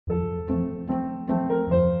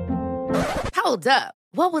Hold up.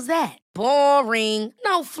 What was that? Boring.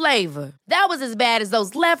 No flavor. That was as bad as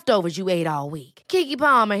those leftovers you ate all week. Keke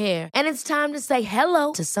Palmer here, and it's time to say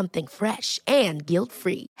hello to something fresh and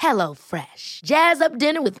guilt-free. Hello Fresh. Jazz up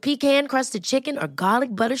dinner with pecan-crusted chicken or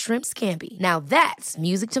garlic butter shrimp scampi. Now that's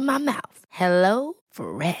music to my mouth. Hello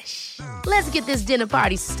Fresh. Let's get this dinner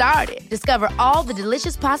party started. Discover all the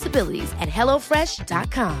delicious possibilities at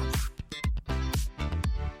hellofresh.com.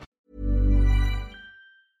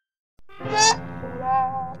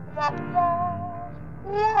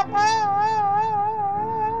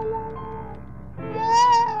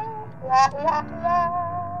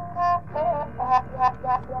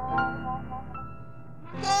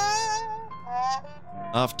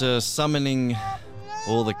 After summoning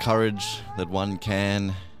all the courage that one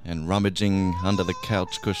can and rummaging under the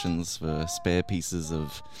couch cushions for spare pieces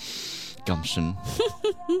of gumption,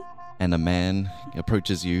 and a man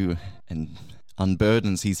approaches you and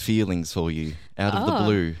unburdens his feelings for you out of the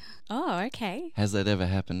blue. Oh, okay. Has that ever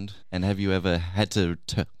happened? And have you ever had to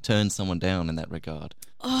turn someone down in that regard?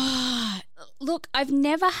 Oh, look, I've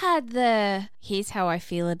never had the here's how I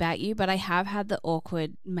feel about you, but I have had the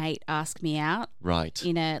awkward mate ask me out. Right.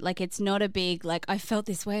 You know, like it's not a big, like I felt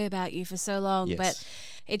this way about you for so long, Yes. but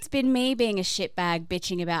it's been me being a shitbag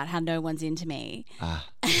bitching about how no one's into me. Ah.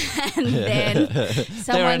 And then There are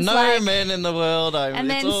someone's no like, men in the world.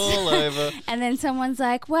 It's all over. And then someone's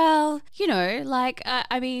like, well, you know, like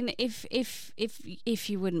I mean, if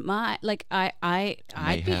you wouldn't mind, like I'd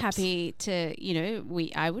be Mayhaps. happy to, you know,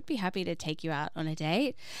 I would be happy to take you out on a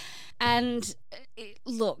date. And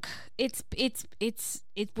look, it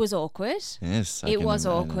was awkward. Yes, It was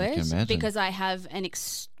I awkward can imagine. because I have an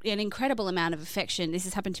incredible amount of affection. This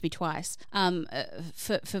has happened to me twice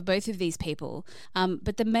for both of these people.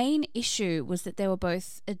 But the main issue was that they were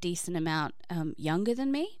both a decent amount younger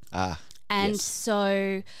than me. And yes.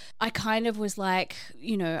 so I kind of was like,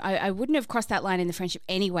 you know, I wouldn't have crossed that line in the friendship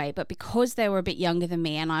anyway, but because they were a bit younger than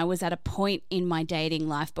me and I was at a point in my dating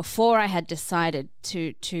life before I had decided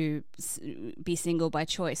to be single by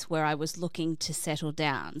choice where I was looking to settle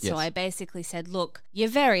down. So Yes. I basically said, look, you're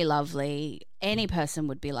very lovely. Any person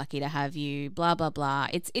would be lucky to have you, blah, blah, blah.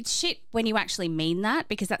 It's shit when you actually mean that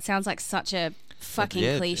because that sounds like such a fucking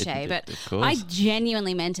Yeah, cliche, but of course. I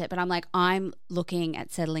genuinely meant it. But I'm like, I'm looking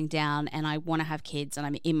at settling down and I want to have kids and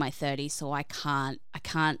I'm in my 30s, so I can't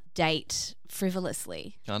date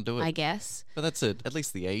frivolously. Can't do it. I guess. But that's it. At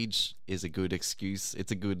least the age is a good excuse.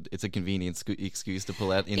 It's a convenient excuse to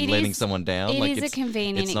pull out in It letting is- someone down. it like is a it's,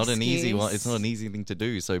 convenient It's not an easy one. excuse. It's not an easy thing to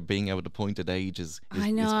do. So being able to point at age is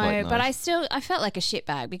I know, quite but nice. I felt like a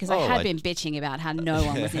shitbag because Oh, I had I- been bitching about how no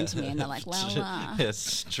one was into me, and they're like, well,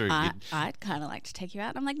 yes, true. I'd kind of like to take you out.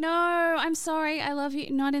 And I'm like, no, I'm sorry, I love you,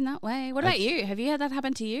 not in that way. What about you? Have you had that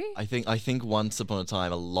happen to you? I think once upon a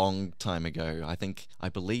time, a long time ago, I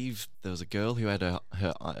believe there was a girl who had her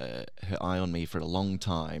eye on me for a long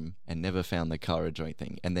time and never found the courage or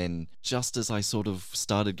anything. And then just as I sort of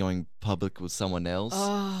started going public with someone else,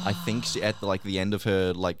 I think she at the end of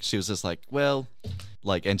her, like, she was just like, well,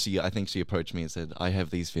 like, and I think she approached me and said, I have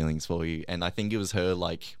these feelings for you. And I think it was her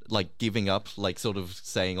like giving up, like sort of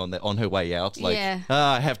saying on her way out, like, Yeah.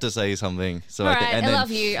 I have to say something. So All I right, think, and I then, love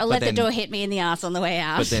you. I'll but let the then- door hit me in the ass on the way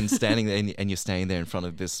out. But then standing there and you're standing there in front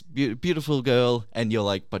of this beautiful girl and you're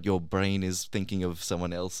like, but your brain is thinking of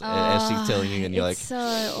someone else as she's telling you, and you're like, it's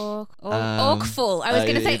so awful. I was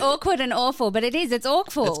going to say awkward and awful, but it's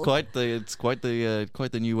awful. it's quite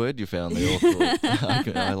the new word you found there.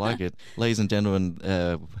 Awful. I like it. Ladies and gentlemen,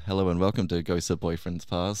 hello and welcome to Ghosts of Boyfriends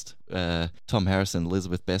Past. Tom Harrison,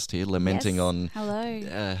 Elizabeth Best here, lamenting Yes. on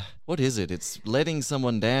Hello. what is it? It's letting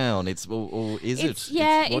someone down. Or is it?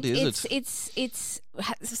 Yeah, What is it? it's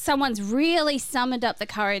someone's really summoned up the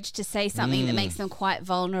courage to say something that makes them quite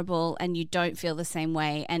vulnerable and you don't feel the same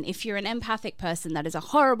way. And if you're an empathic person, that is a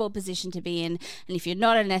horrible position to be in. And if you're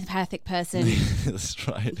not an empathic person, That's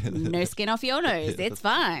right. no skin off your nose. It's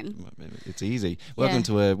fine. It's easy. Welcome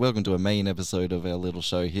to a main episode of our little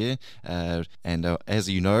show here, and as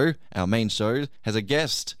you know, our main show has a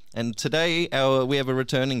guest. And today we have a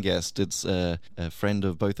returning guest. It's a friend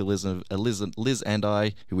of both Liz and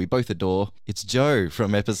I, who we both adore. It's Joe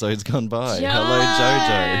from episodes gone by. Joe! Hello,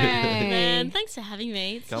 Jojo. Man, thanks for having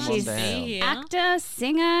me. It's Come nice on to down. be here. Actor,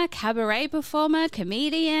 singer, cabaret performer,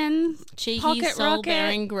 comedian, Cheeky, pocket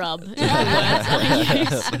soul-bearing grub. Is the words I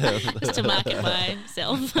use just to market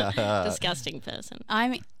myself. Disgusting person.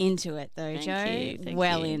 I'm into it though, Thank Joe. you. Thank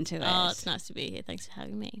well you. into it. Oh, it's nice to be here. Thanks for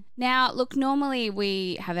having me. Now, look, normally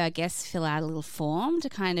we have our guests fill out a little form to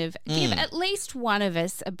kind of give at least one of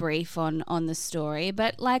us a brief on the story.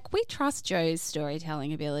 But like, we trust Joe's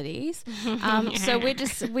storytelling abilities, so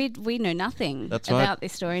we know nothing about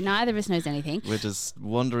this story. Neither of us knows anything. We're just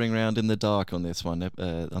wandering around in the dark on this one,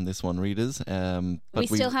 readers. But we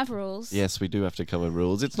still have rules. Yes, we do have to cover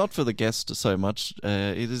rules. It's not for the guest so much.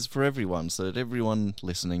 It is for everyone, so that everyone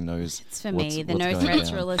listening knows. It's for me. The no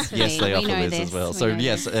threats rule is for me. Yes, they are we for know Liz this. as well. So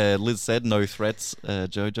yes, Liz said no threats.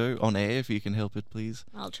 Jojo, on air, if you can help it, please.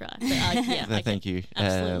 I'll try. But, yeah, Thank you.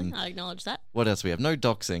 Absolutely, I acknowledge that. What else we have? No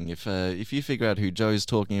doxing. If you figure out who Joe's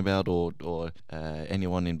talking about or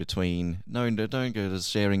anyone in between, don't go to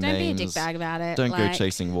sharing Don't names. be a dickbag about it. Don't go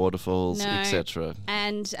chasing waterfalls, No. etc.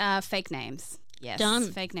 And fake names. Yes,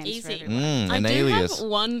 Done. fake names Easy. for everyone. An I do alias. have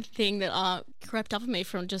one thing that crept up on me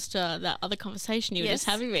from just that other conversation you were just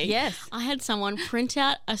having me. Yes. I had someone print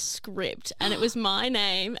out a script and it was my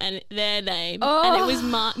name and their name and it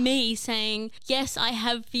was me saying, yes, I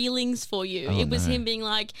have feelings for you. Oh, it was no. him being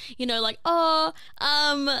like,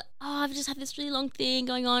 I've just had this really long thing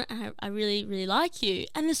going on and I really, really like you.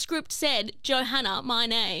 And the script said, Johanna, my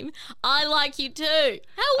name, I like you too.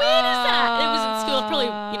 How weird is that? And it was at school,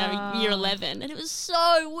 probably, year 11. And it was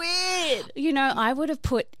so weird. I would have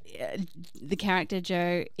put the character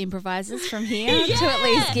Joe improvises from here to at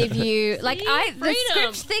least give you the freedom.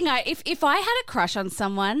 script thing. If I had a crush on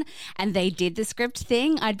someone and they did the script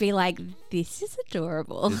thing, I'd be like, this is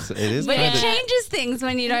adorable. It is But kind it of- changes things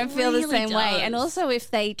when you don't feel the really same way. does. And also if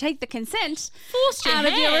they take the consent Forced your out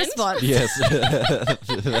of your hand. response. Yes,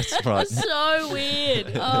 that's right. It's so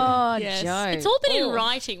weird. Oh, Yes. Joe. It's all been in Oh.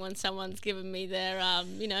 writing when someone's given me their,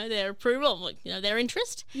 their approval, their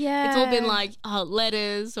interest. Yeah. It's all been like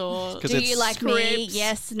letters or. 'Cause Do it's you like me? scripts.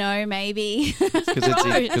 Yes, no, maybe.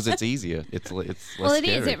 Because it's easier. It's less Well, it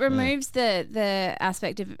scary. is. It removes the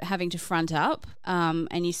aspect of having to front up,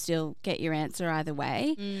 and you still get your answer either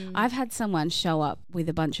way. I've had someone show up with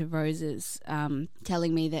a bunch of roses,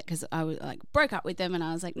 telling me that because I was broke up with them, and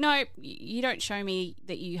I was like, no, you don't show me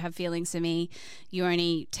that you have feelings for me. You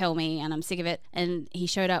only tell me, and I'm sick of it. And he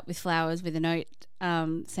showed up with flowers with a note.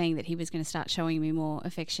 Saying that he was going to start showing me more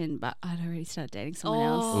affection, but I'd already started dating someone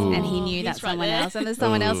else, and he knew He's that right someone there. else, and there's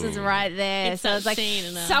someone else is right there. It's so I that was like, scene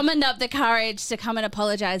in a- summoned up the courage to come and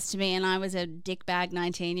apologize to me, and I was a dickbag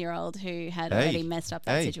 19-year-old who had already messed up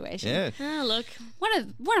that situation. Yeah. Ah, look,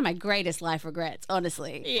 One of my greatest life regrets,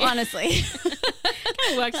 honestly. Yeah. Honestly,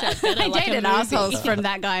 it works out better. I like dated a movie. assholes from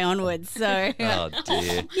that guy onwards. So, Oh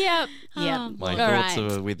dear. yep. Oh, My All thoughts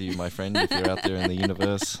right. are with you, my friend. If you're out there in the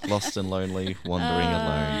universe, lost and lonely, wandering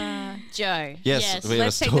alone. Joe. Yes, yes, we have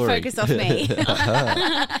Let's a take the story. focus off me.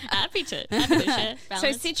 Happy to share. So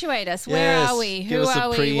Balance. situate us. Where Yes, are we? give Who us a are we?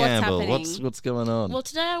 What's preamble. happening? What's going on? Well,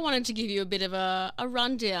 today I wanted to give you a bit of a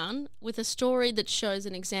rundown with a story that shows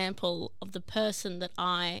an example of the person that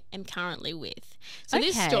I am currently with. So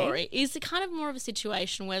this Okay. story is kind of more of a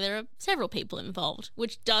situation where there are several people involved,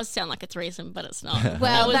 which does sound like a threesome, but it's not.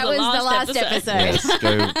 Well, that was the last episode. Yes,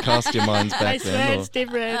 go cast your minds I back swear then. it's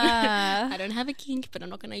different. I don't have a kink, but I'm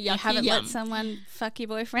not going to yuck You haven't yum. let someone fuck your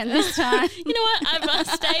boyfriend this time. You know what? I've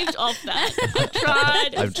staved off that. I've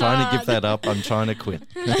tried. I'm It's trying to hard. give that up. I'm trying to quit.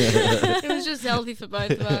 It was just healthy for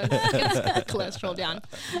both of us. Gets the cholesterol down.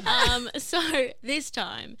 So this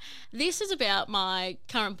time, this is about my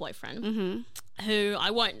current boyfriend, who I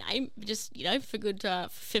won't name, just for good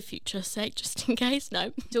for future's sake, just in case.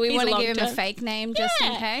 No, Do we He's want to long give him a term. fake name just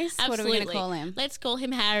in Yeah, case? What are we going to absolutely. call him? Let's call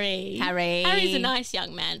him Harry. Harry. Harry's a nice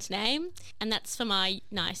young man's name, and that's for my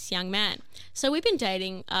nice young man. So we've been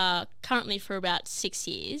dating currently for about 6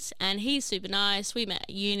 years, and he's super nice. We met at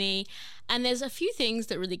uni, and there's a few things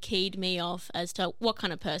that really keyed me off as to what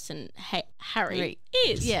kind of person Harry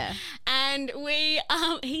is. Yeah. And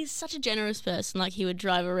he's such a generous person. Like, he would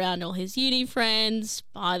drive around all his uni friends,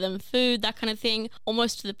 buy them food, that kind of thing,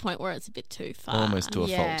 almost to the point where it's a bit too far. Almost to a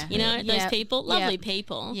Yeah. fault. You know, those Yep. people, lovely Yep.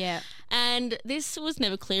 people. Yeah. And this was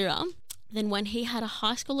never clearer than when he had a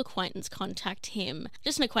high school acquaintance contact him.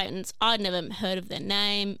 Just an acquaintance. I'd never heard of their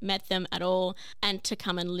name, met them at all, and to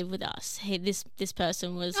come and live with us. This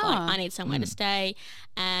person was like, I need somewhere to stay.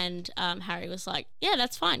 And Harry was like, yeah,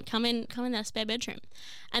 that's fine. Come in that spare bedroom.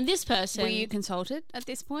 And this person... Were you consulted at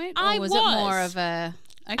this point? Or I was it more was. of a...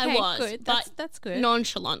 Okay, I was, good. but That's good.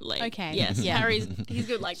 nonchalantly. Okay. Yes, Yeah. he's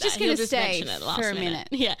good like that. Just He'll gonna just stay mention it last for a minute.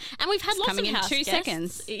 Yeah, and we've had lots coming of in house 2 guests.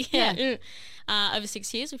 seconds. Yeah. Yeah. over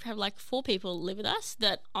 6 years. We've had like 4 people live with us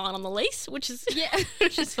that aren't on the lease, which is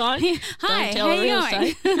which is fine. Hi, Don't tell how the you real going?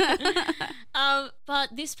 estate.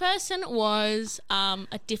 But this person was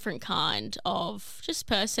a different kind of just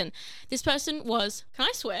person. This person was, can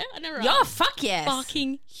I swear? I never. Oh, fuck yes.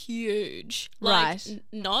 Fucking huge. Like, Right.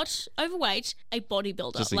 Not overweight, a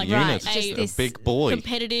bodybuilder. Just a like unit, Right, just a this big boy.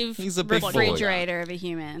 competitive He's a big boy. Refrigerator of a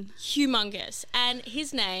human. humongous, and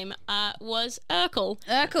his name was Urkel.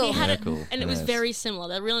 Urkel. He had Urkel, and it was yes. very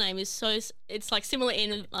similar. The real name is it's like similar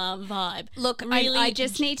in vibe. Look, Really I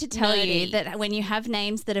just need to tell you nerdy. that when you have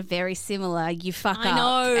names that are very similar, you fuck I up.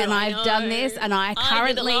 know, and I I've done know. this, and I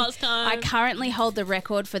did it last time. I currently hold the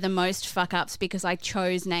record for the most fuck ups because I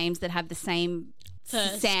chose names that have the same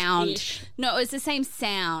sound. First-ish. No, it's the same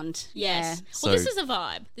sound. Yes. Yeah. Well, So- this is a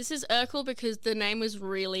vibe. This is Urkel because the name was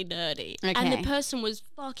really nerdy. And Okay. the person was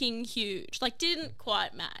fucking huge. Like, didn't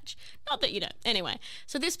quite match. Not that, Anyway,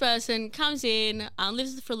 so this person comes in,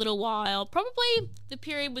 lives for a little while. Probably the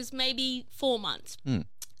period was maybe 4 months. And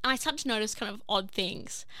I started to notice kind of odd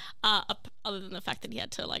things, other than the fact that he had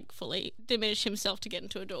to like fully diminish himself to get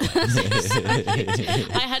into a doorway.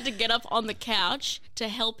 I had to get up on the couch to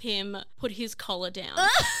help him put his collar down.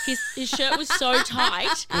 His shirt was so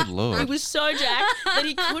tight. Good He lord. was so jacked that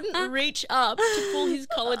he couldn't reach up to pull his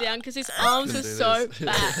collar down because his arms were so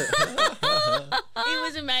fat. It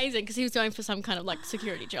was amazing because he was going for some kind of like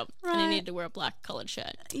security job and he Right. needed to wear a black collared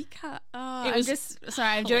shirt. You can't. Oh, It I'm was just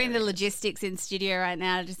sorry. I'm doing the logistics in studio right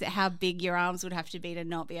now. Just how big your arms would have to be to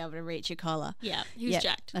not be able to reach your collar. Yeah, he was Yep,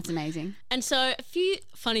 jacked. That's amazing. And so a few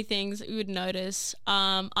funny things that we would notice.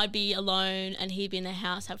 I'd be alone and he'd be in the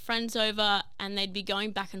house, have friends over, and they'd be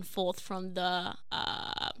going back and forth from the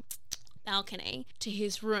balcony to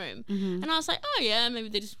his room. And I was like, oh yeah, maybe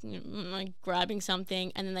they're just like grabbing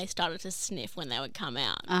something, and then they started to sniff when they would come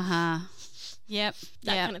out. Uh huh. Yep.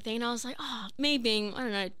 That yep. kind of thing. And I was like, oh, me being, I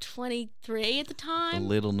don't know, 23 at the A time.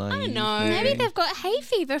 little naive. I don't know. Maybe they've got hay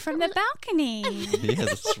fever from the balcony. Yeah,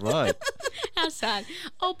 that's right. How sad.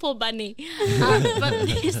 Oh, poor bunny. But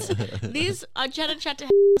this, I chatted to her.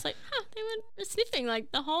 I was like, they were sniffing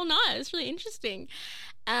like the whole night. It's really interesting.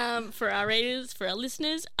 For our readers, for our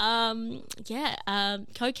listeners, cocaine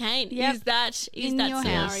Yep. is that In that your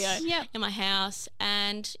scenario house. Yep. in my house,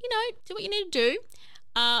 and do what you need to do.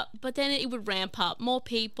 But then it would ramp up. More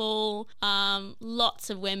people, lots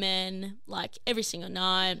of women, like every single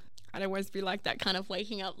night. I'd always be like that, kind of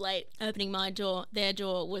waking up late, opening my door. Their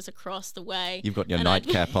door was across the way. You've got your And I'd-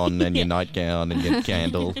 nightcap on and your nightgown and your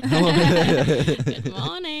candle. Good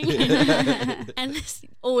morning. And there's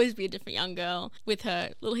always be a different young girl with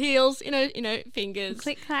her little heels, fingers.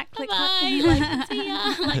 Click clack, click Bye, clack. like, see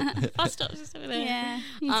ya. Like, bus stops just over there. Yeah.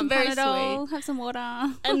 Need some very Panadol, sweet. have some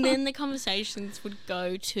water. And then the conversations would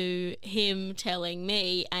go to him telling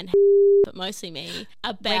me and but mostly me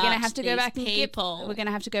about We're gonna have to go these back and people. We're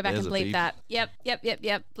gonna have to go back There's and a bleep beep. that. Yep.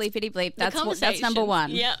 Bleepity bleep. The That's number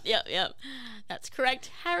one. Yep. That's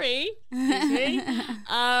correct, Harry. Excuse me.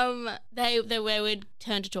 They would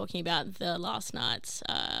turn to talking about the last night's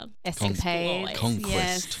Escapades.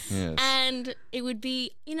 Conquest. Yes. Yes. and it would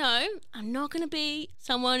be, I'm not going to be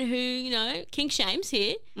someone who, kink shames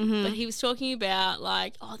here, Mm-hmm. but he was talking about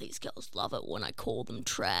like, oh, these girls love it when I call them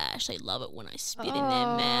trash. They love it when I spit in their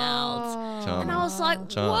mouths. Charming. And I was like,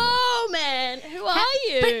 Charming. whoa, man, who are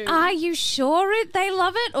you? But are you sure they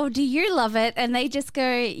love it, or do you love it and they just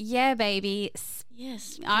go, yeah, baby?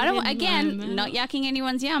 Yes. I don't. spit in my Again, not mouth. yucking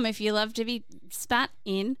anyone's yum. If you love to be spat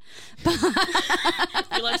in, You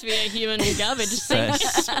like to be a human garbage.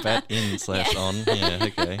 Spat in / on. Yeah,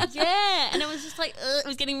 okay. Yeah, and it was just like, it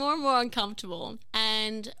was getting more and more uncomfortable.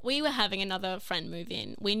 And we were having another friend move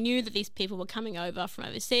in. We knew that these people were coming over from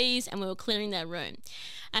overseas and we were clearing their room.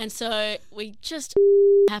 And so we just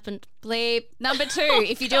happened. bleep. Number 2.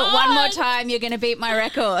 If you do it one more God. time, you're going to beat my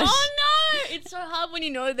record. Oh no! It's so hard when you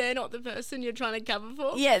know they're not the person you're trying to cover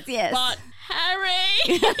for. Yes. But Harry!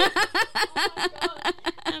 Oh my God.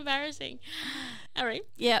 How embarrassing. Harry.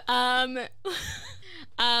 Yep.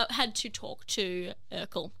 Had to talk to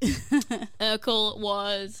Urkel. Urkel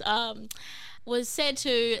was said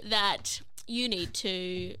to that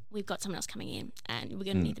we've got someone else coming in and we're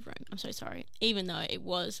going to need the room. I'm so sorry. Even though it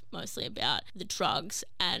was mostly about the drugs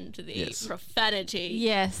and the Yes. profanity.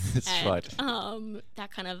 Yes. That's And, right.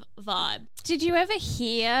 that kind of vibe. Did you ever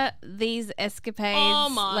hear these escapades? Oh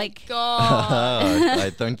my like, God. I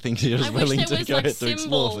don't think she was I wish willing there to was go like to explore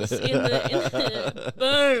symbols in the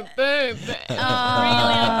boom, boom, boom. Really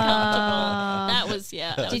uncomfortable. That was,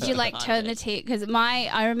 yeah. that Did was you like part turn of the it. tea? Because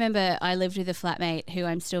I remember I lived with a flatmate who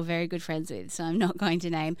I'm still very good friends with, so I'm not going to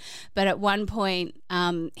name. But at one point,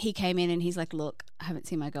 he came in and he's like, "Look, I haven't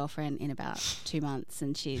seen my girlfriend in about 2 months,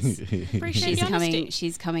 and she's Appreciate the honesty.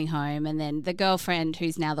 she's coming home. And then the girlfriend,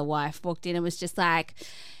 who's now the wife, walked in and was just like,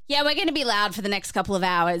 yeah, we're going to be loud for the next couple of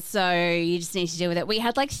hours, so you just need to deal with it. We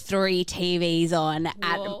had like 3 TVs on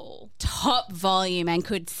at top volume and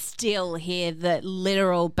could still hear the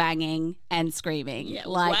literal banging and screaming. Yeah,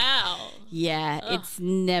 like, wow. Yeah, it's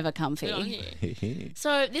never comfy. Good on you.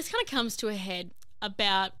 So this kind of comes to a head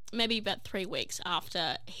about 3 weeks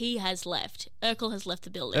after he has left. Urkel has left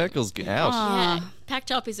the building. Urkel's out. Yeah,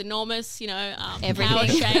 packed up his enormous, Everything. power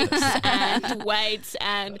shapes and weights,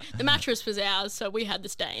 and the mattress was ours, so we had the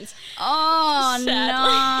stains. Oh,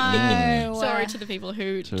 Sadly. no. Sorry to the people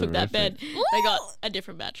who took that bed. They got a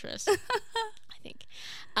different mattress, I think.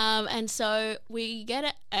 And so we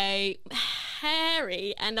get a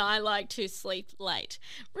Harry and I like to sleep late,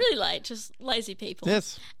 really late, just lazy people.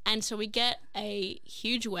 Yes. And so we get a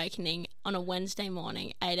huge awakening on a Wednesday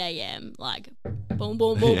morning, 8 a.m. Like, boom,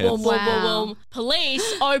 boom, boom, Yes. boom, boom, Wow. boom, boom.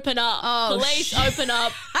 Police, open up. Oh, Police, open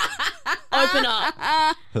up. Open up.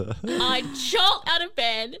 I jolt out of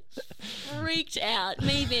bed, freaked out.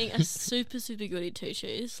 Me being a super, super goody two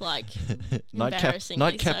shoes, like embarrassingly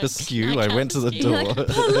Nightcap so. askew. I went to the Nightcap door.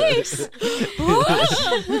 Police.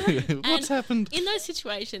 What's happened? In those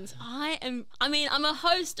situations, I'm a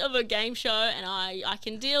host of a game show, and I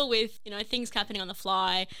can deal with, things happening on the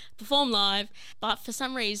fly, perform live, but for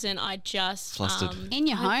some reason I just Flustered. In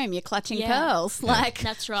your home, you're clutching Yeah. pearls. Like,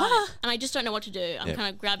 That's right. And I just don't know what to do. I'm Yeah. kind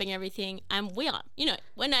of grabbing everything, and we're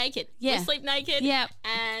naked. Yeah. We sleep naked. Yep.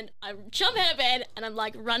 And I jump out of bed, and I'm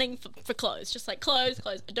like running for clothes, just like clothes.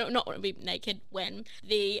 I do not want to be naked when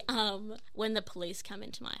the police come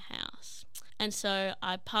into my house. And so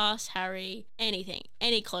I pass Harry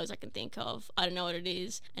any clothes I can think of. I don't know what it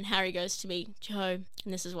is. And Harry goes to me, Joe,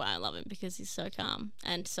 and this is why I love him, because he's so calm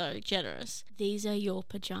and so generous. These are your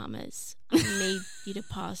pajamas. I need you to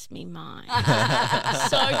pass me mine.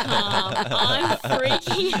 So calm. I'm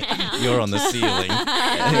freaking out. You're on the ceiling.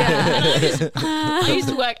 I used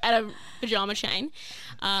to work at a pajama chain.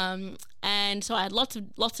 And so I had lots of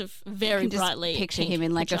very just brightly picture pink him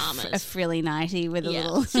in like pajamas. a frilly nighty with a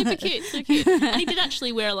little. super cute, so cute. And he did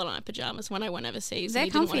actually wear a lot of my pajamas when I went overseas. They're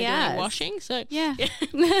and he didn't want to comfy do any as. washing, so Yeah.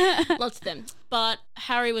 lots of them. But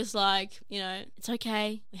Harry was like, it's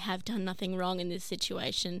okay. We have done nothing wrong in this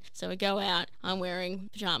situation. So we go out. I'm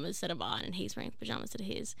wearing pajamas that are mine, and he's wearing pajamas that are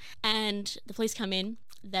his. And the police come in.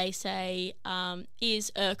 They say,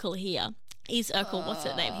 "Is Urkel here? Is Urkel, what's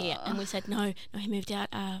her name here?" And we said, no, he moved out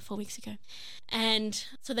 4 weeks ago. And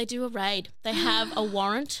so they do a raid. They have a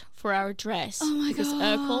warrant for our address. Oh my because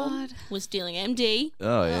God. Urkel was dealing MD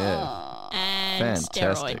Oh, yeah. and Fantastic.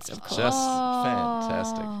 steroids, of course. Just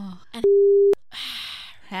fantastic.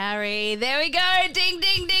 Harry, there we go. Ding,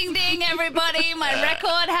 ding, ding, ding, everybody. My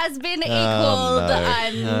record has been equaled. Oh, no.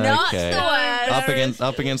 I'm not Okay. the worst.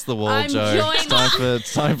 Up against the wall, I'm Joe. joined-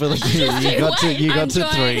 It's time for the you got I'm to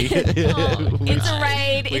joined. 3. It's a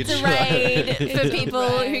raid. We It's a tried. raid for people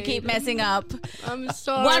who raid. keep messing up. I'm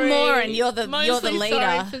sorry. One more and you're the Mostly leader.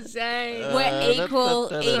 Sorry for Zane. We're equal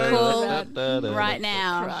right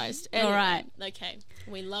now. Christ. All Anyway, right. Okay.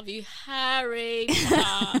 We love you, Harry.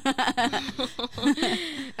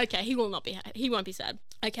 Okay, he won't be sad.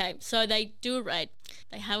 Okay, so they do a raid.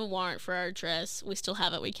 They have a warrant for our address. We still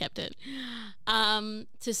have it. We kept it.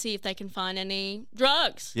 To see if they can find any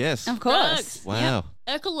drugs. Yes. Of course. Drugs. Wow.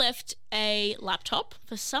 Urkel left a laptop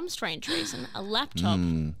for some strange reason. A laptop,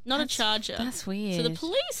 not a charger. That's weird. So the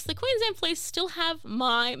Queensland police still have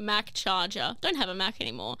my Mac charger. Don't have a Mac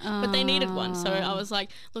anymore, but they needed one. So I was like,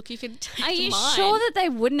 look, you could take Are you mine. sure that they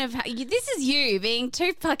wouldn't have? This is you being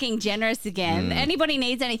too fucking generous again. Anybody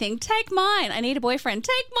needs anything, take mine. I need a boyfriend,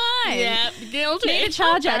 take mine. Yeah, guilty. Need a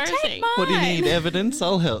charger, Embarrassing. take mine. What do you need? Evidence?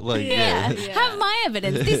 I'll help. Like, Yeah. Have my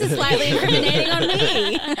evidence. This is slightly incriminating on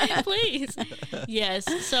me. Please. Yes.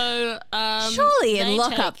 So Surely in they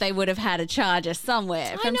lockup take- they would have had a charger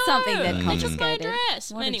somewhere from I know. something that They took my confiscated.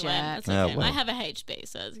 address. What a Anyway, jerk. that's Oh, okay. well. I have a HB,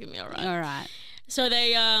 so it's gonna be all right. All right. So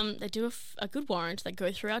they do a good warrant. They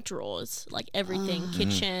go through our drawers, like everything,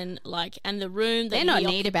 kitchen, like, and the room. That They're not he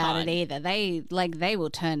neat about it occupied. either. They will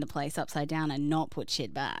turn the place upside down and not put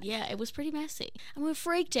shit back. Yeah, it was pretty messy, and we were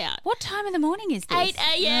freaked out. What time in the morning is this? 8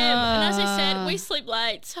 a.m. And as I said, we sleep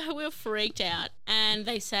late, so we were freaked out. And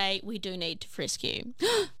they say, we do need to frisk you.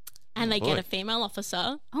 And they boy. get a female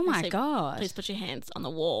officer. Oh my They say, God. Please put your hands on the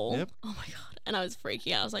wall. Yep. Oh my God. and I was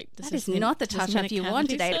freaking out. I was like, That is not the touch-up you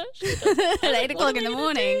want at 8 at o'clock in the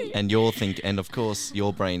morning. And and of course,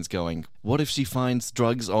 your brain's going, what if she finds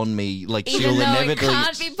drugs on me? Like, Even she'll though it inevitably...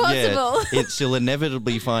 can't be possible. Yeah, she'll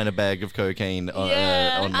inevitably find a bag of cocaine on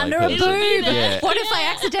my Under a person. boob. Yeah. What if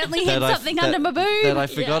I accidentally hid That I- something that- under my boob? That I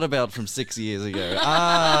forgot about from 6 years ago.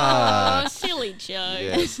 Oh, silly joke.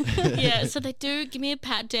 Yes. Yeah, so they do give me a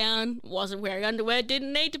pat down. Wasn't wearing underwear.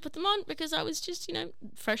 Didn't need to put them on because I was just,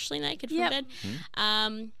 freshly naked from Yep. bed.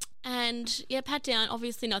 And yeah, pat down.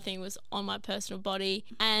 Obviously, nothing was on my personal body.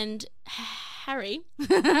 And Harry,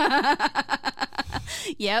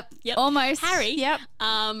 Yep. Yep. Almost. Harry, Yep.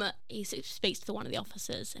 he speaks to one of the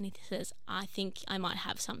officers and he says, "I think I might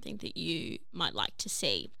have something that you might like to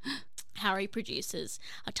see." Harry produces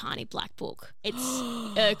a tiny black book. It's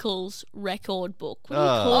Urkel's record book. What do you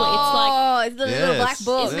call it? It's like It's the little black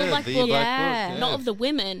book. It's the black the book. black Yeah. book, not of the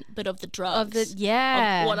women, but of the drugs.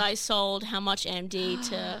 Yeah. Of what I sold, how much MD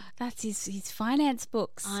to. That's his finance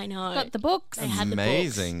books. I know. Got the books. They had the books.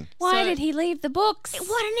 Amazing. Why So- did he leave the books?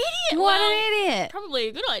 What an idiot! What Well, an idiot. Probably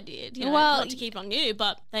a good idea, Well, not to keep on you,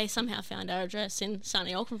 but they somehow found our address in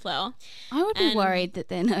sunny Auchenflower. I would be and- worried that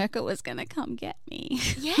then Urkel was going to come get me.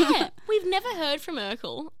 Yeah, we've never heard from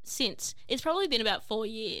Urkel since. It's probably been about 4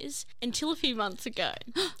 years until a few months ago.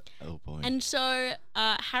 Oh, boy. And so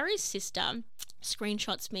Harry's sister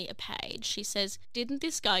screenshots me a page. She says, "Didn't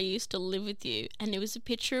this guy used to live with you?" And there was a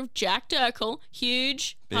picture of Jack Urkel,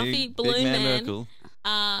 huge, puffy, balloon big man. Urkel.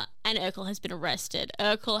 And Urkel has been arrested.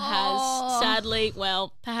 Urkel has sadly,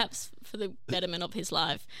 well, perhaps for the betterment of his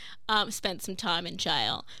life, spent some time in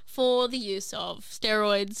jail for the use of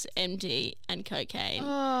steroids, MD, and cocaine.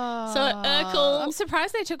 So Urkel, I'm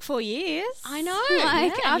surprised they took 4 years. I know,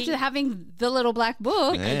 Like, yeah, after he- having the little black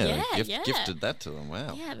book. Yeah, yeah. gifted that to them.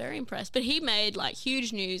 Wow. yeah, very impressed. But he made like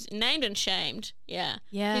huge news, named and shamed. Yeah,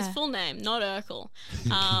 Yeah. his full name, not Urkel,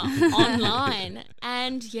 online,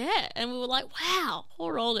 and and we were like, wow,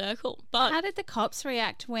 poor old Urkel. But How did the cops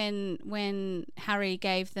react when Harry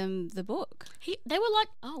gave them the book? they were like,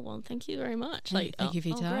 oh well, thank you very much. Like, thank you for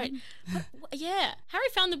your great. time. But, yeah, Harry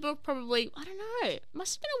found the book probably, I don't know,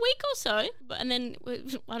 must have been a week or so. But and then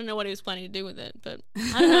I don't know what he was planning to do with it. But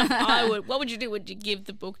I don't know. If I would. What would you do? Would you give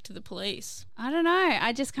the book to the police? I don't know.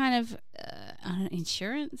 I just kind of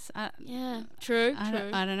insurance. Yeah, true. I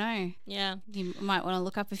don't know. Yeah. You might want to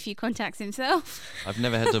look up a few contacts himself. I've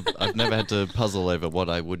never had to puzzle over what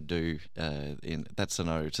I would do in that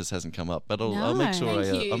scenario. It just hasn't come up, but I'll make sure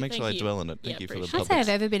Thank you, I'll make sure I thank you. dwell on it. Yeah, Thank you for the appreciate Can't say I've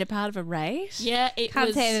public. ever been a part of a raid. Yeah, it Can't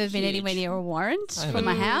was say I've ever been huge. anywhere near a warrant I from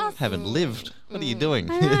my house. Haven't lived. What are you doing?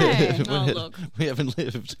 I know. Oh, look. We haven't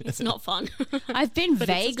lived. It's not fun. I've been But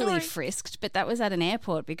it's a vaguely story. frisked, but that was at an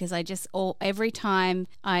airport because every time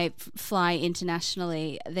I fly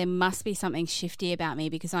internationally, there must be something shifty about me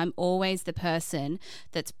because I'm always the person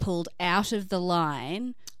that's pulled out of the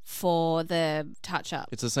line for the touch up.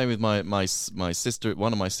 It's the same with my sister.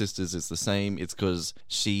 One of my sisters is the same. It's because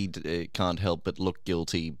she can't help but look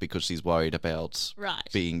guilty because she's worried about Right.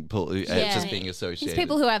 being Yeah. just being associated. These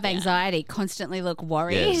people who have anxiety constantly look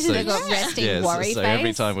worried. Yeah, so- They've got resting Yeah, worry so face.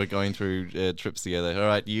 every time we're going through trips together, all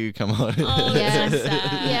right, you come on. Oh, Yeah. that's so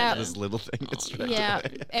sad. Yeah. This little thing. It's straight Yeah,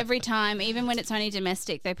 away. every time, even when it's only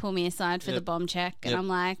domestic, they pull me aside for the Yep. bomb check, and Yep. I'm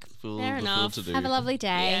like, Full- Fair the full enough. to do. "Have a lovely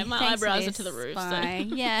day." Yeah, my Thanks for eyebrows are this. to the roof, so- Bye.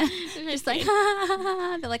 Yeah, just like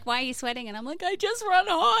they're like, "Why are you sweating?" And I'm like, "I just run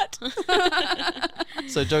hot."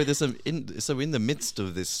 So Joe, in the midst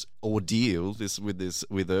of this ordeal, with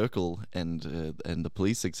Urkel and the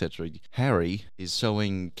police, etc., Harry is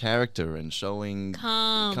showing character and showing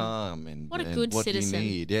calm and What a and good what citizen. you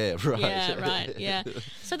need. Yeah, right. Yeah, right. Yeah.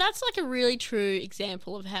 So that's like a really true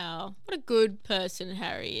example of what a good person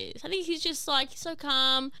Harry is. I think he's just like so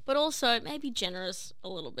calm, but also maybe generous a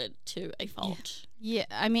little bit to a fault. Yeah,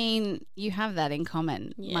 I mean, you have that in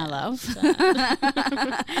common, my Yeah, love.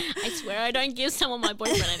 I swear I don't give someone my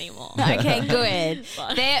boyfriend anymore. Okay, good.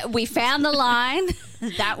 But- There, we found the line.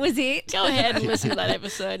 That was it. Go ahead and listen to that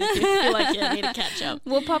episode if you feel like you need to catch up.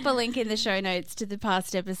 We'll pop a link in the show notes to the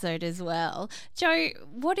past episode as well. Joe,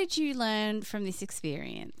 what did you learn from this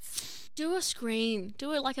experience? Do a screen.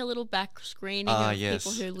 Do it like a little back screening Ah, of yes.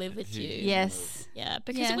 people who live with you. Yes. Yeah,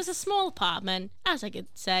 because Yes. it was a small apartment, as I could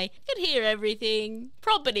say. You could hear everything.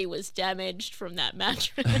 Property was damaged from that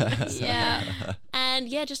mattress. Yeah. And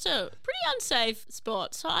yeah, just a pretty unsafe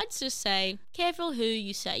spot. So I'd just say, careful who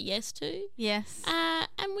you say yes to. Yes.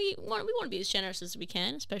 And we want to be as generous as we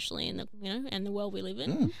can, especially in the in the world we live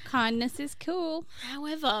in. Kindness is cool.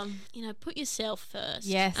 However, put yourself first.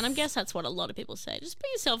 Yes. And I guess that's what a lot of people say. Just put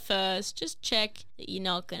yourself first. us, just check that you're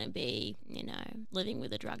not going to be, living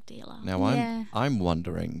with a drug dealer. Now Yeah. I'm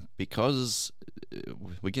wondering, because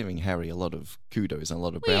we're giving Harry a lot of kudos and a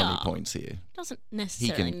lot of brownie are. points here. Doesn't He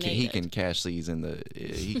necessarily can need he it. can cash these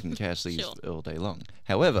he can cash these Sure. all day long.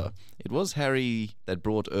 However, it was Harry that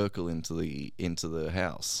brought Urkel into the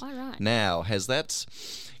house. All right. Now, has that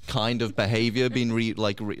kind of behavior been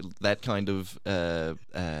that kind of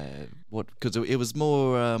what? Because it was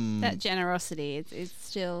more That generosity, it's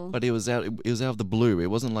still. but it was out of the blue. It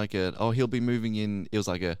wasn't like he'll be moving in. It was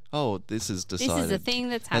like this is This decided. is a thing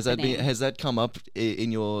that's Has happening. has that come up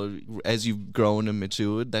in your as you've grown and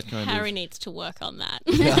matured? That kind Harry of needs to work on that.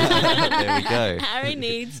 there we go. Harry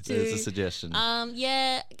needs to. There's a suggestion.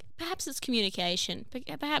 Yeah, perhaps it's communication.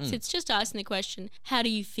 Perhaps it's just asking the question, how do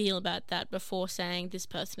you feel about that before saying this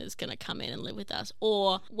person is going to come in and live with us,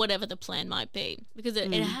 or whatever the plan might be, because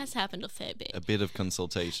it has happened a fair bit. A bit of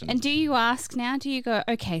consultation. And do you ask now? Do you go,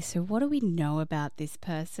 okay, so what do we know about this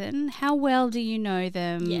person? How well do you know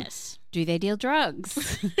them? Yes. Do they deal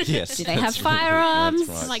drugs? yes. Do they have that's right, firearms?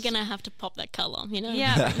 that's Am right. I going to have to pop that colour,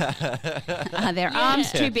 Yeah. Are their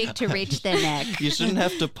arms too big to reach their neck? You shouldn't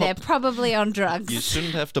have to They're pop. probably on drugs. You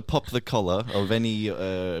shouldn't have to pop the collar of any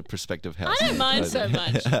prospective house. I don't mind so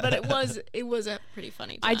much, but it was a pretty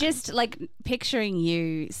funny time. I just like picturing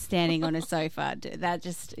you standing on a sofa. That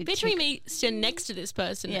just Picturing me stand next to this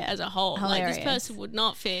person Yeah. as a whole. Like, this Hilarious. person would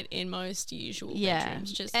not fit in most usual Yeah,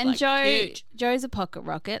 bedrooms. Just and like, Joe, huge. Joe's a pocket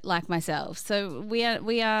rocket like myself. So we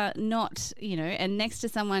are not, and next to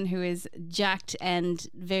someone who is jacked and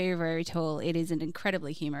very, very tall, it is an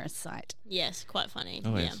incredibly humorous sight. Yes, quite funny.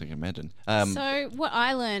 Oh, yeah. yes, I can imagine. So what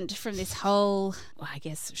I learned from this whole, I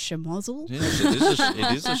guess, schmozzle Yes,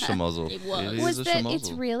 it is a schmozzle. It was. It is was a that schmozzle.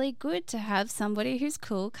 it's really good to have somebody who's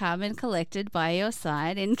cool, calm and collected by your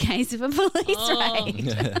side in case of a police Oh, raid.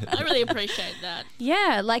 I really appreciate that.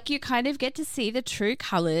 Yeah, like you kind of get to see the true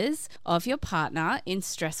colours of your partner in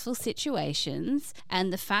stressful situations,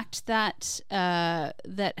 and the fact that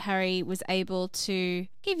that Harry was able to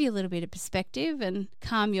give you a little bit of perspective and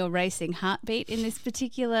calm your racing heartbeat in this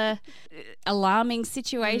particular alarming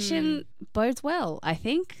situation bodes well, I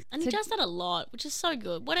think. And he does that a lot, which is so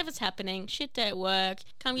good. Whatever's happening, shit day at work,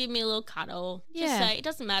 come give me a little cuddle. Just Yeah. say, it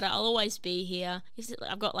doesn't matter, I'll always be here.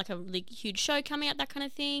 I've got like a really huge show coming up, that kind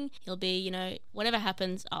of thing. He'll be, whatever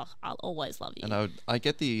happens, I'll always love you. And I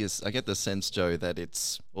get the sense, Joe, that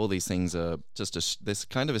it's all these things are just this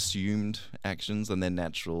kind of assumed actions, and they're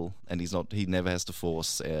natural, and he never has to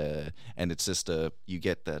force, and it's just you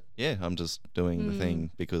get that. Yeah, I'm just doing the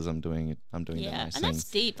thing because I'm doing it. I'm doing the Yeah, nice and thing. that's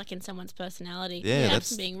deep, like in someone's personality. Yeah, Perhaps that's-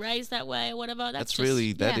 from being raised that way or whatever. That just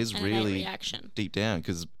is an innate really reaction. deep down,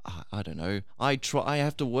 because I don't know. I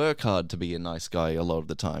have to work hard to be a nice guy a lot of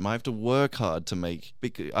the time. I have to work hard to make.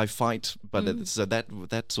 I fight, but so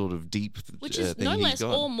that sort of deep Which is thing no he's less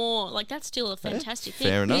got. or more, like that's still a fantastic thing.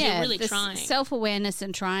 fair enough. because Yeah, You're really the trying. self-awareness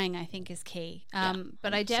and trying, I think, is key.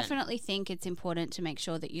 But I 100%. definitely think it's important to make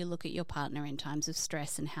sure that you look at your partner in times of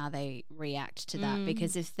stress and how they react to that.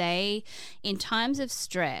 Because if they, in times of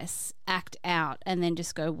stress, act out and then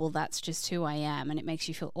just go, well, that's just who I am, and it makes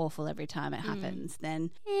you feel awful every time it happens,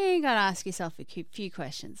 then you got to ask yourself a few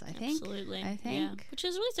questions, I think. Absolutely. I think. Yeah. Which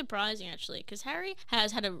is really surprising, actually, because Harry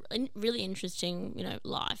has had a really interesting,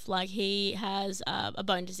 life. Like, he has a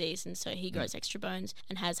bone disease, and so he grows extra bones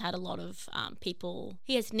and has had a lot of people.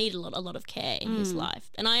 He has needed a lot of care in his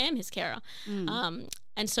life, and I am his carer.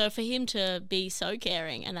 And so for him to be so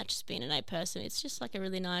caring and that just being an innate person, it's just like a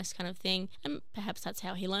really nice kind of thing. And perhaps that's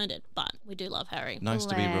how he learned it. But we do love Harry. Nice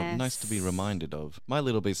to be Bless. reminded of. My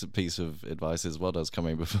little piece of advice is what I was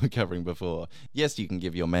covering before. Yes, you can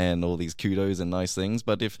give your man all these kudos and nice things,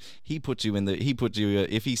 but if he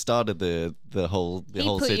if he started the whole He put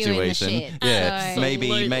you in the situation, shit, yeah, so- maybe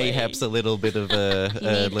Absolutely. mayhaps a little bit of a You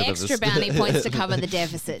need little extra bit of bounty points to cover the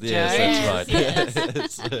deficit, Joe. Yes, that's right. Yes.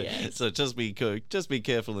 so, Yes. so just be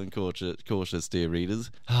careful and cautious, dear readers.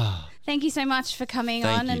 Thank you so much for coming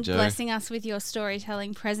Thank on you, and Jo. blessing us with your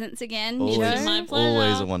storytelling presence again, Always, Joe. my pleasure.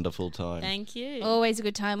 always a wonderful time. Thank you. Always a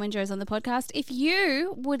good time when Joe's on the podcast. If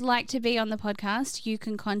you would like to be on the podcast, you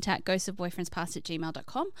can contact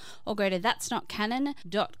ghostsofboyfriendspast@gmail.com or go to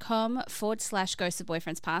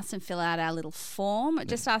that'snotcanon.com/ghostsofboyfriendspast and fill out our little form.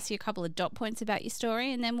 Just ask you a couple of dot points about your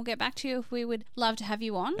story, and then we'll get back to you if we would love to have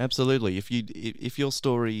you on. Absolutely. If your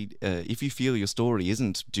story, if you feel your story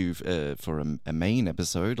isn't due for a main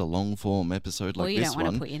episode, a long long-form episode like or you this don't want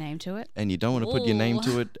one, to put your name to it. and you don't want to put your name Ooh.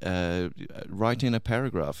 to it, write in a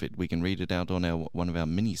paragraph. We can read it out on one of our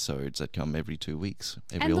mini-sodes that come every 2 weeks,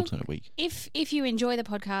 every And look, alternate week. If you enjoy the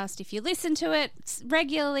podcast, if you listen to it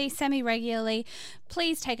regularly, semi-regularly,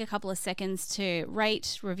 please take a couple of seconds to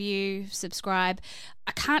rate, review, subscribe.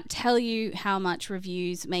 I can't tell you how much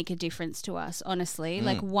reviews make a difference to us, honestly.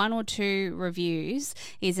 Like 1 or 2 reviews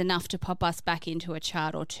is enough to pop us back into a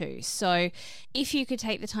chart or 2. So if you could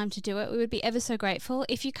take the time to do it, we would be ever so grateful.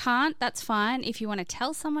 If you can't, that's fine. If you want to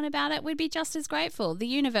tell someone about it, we'd be just as grateful. The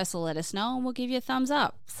universe will let us know and we'll give you a thumbs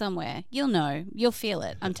up somewhere. You'll know. You'll feel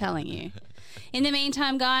it. I'm telling you. In the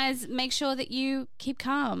meantime, guys, make sure that you keep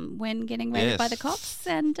calm when getting raided by the Yes. cops,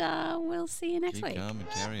 and we'll see you next Keep week. calm and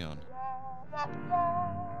carry on.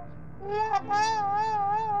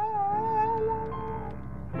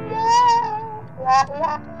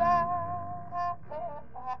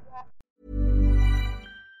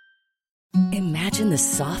 Imagine the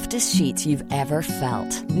softest sheets you've ever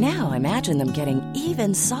felt. Now imagine them getting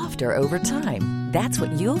even softer over time. That's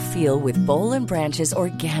what you'll feel with Boll & Branch's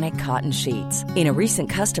organic cotton sheets. In a recent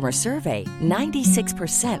customer survey,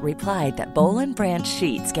 96% replied that Boll & Branch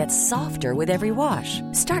sheets get softer with every wash.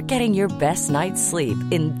 Start getting your best night's sleep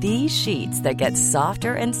in these sheets that get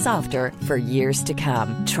softer and softer for years to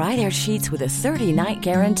come. Try their sheets with a 30-night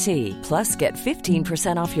guarantee. Plus, get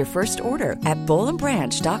 15% off your first order at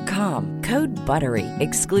bollandbranch.com. Code BUTTERY.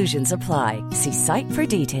 Exclusions apply. See site for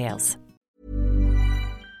details.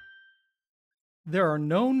 There are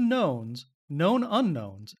known knowns, known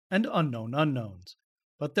unknowns, and unknown unknowns.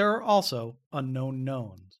 But there are also unknown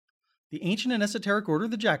knowns. The ancient and esoteric Order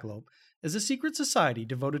of the Jackalope is a secret society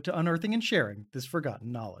devoted to unearthing and sharing this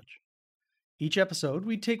forgotten knowledge. Each episode,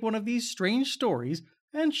 we take one of these strange stories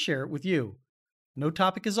and share it with you. No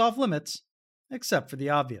topic is off limits, except for the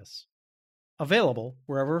obvious. Available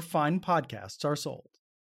wherever fine podcasts are sold.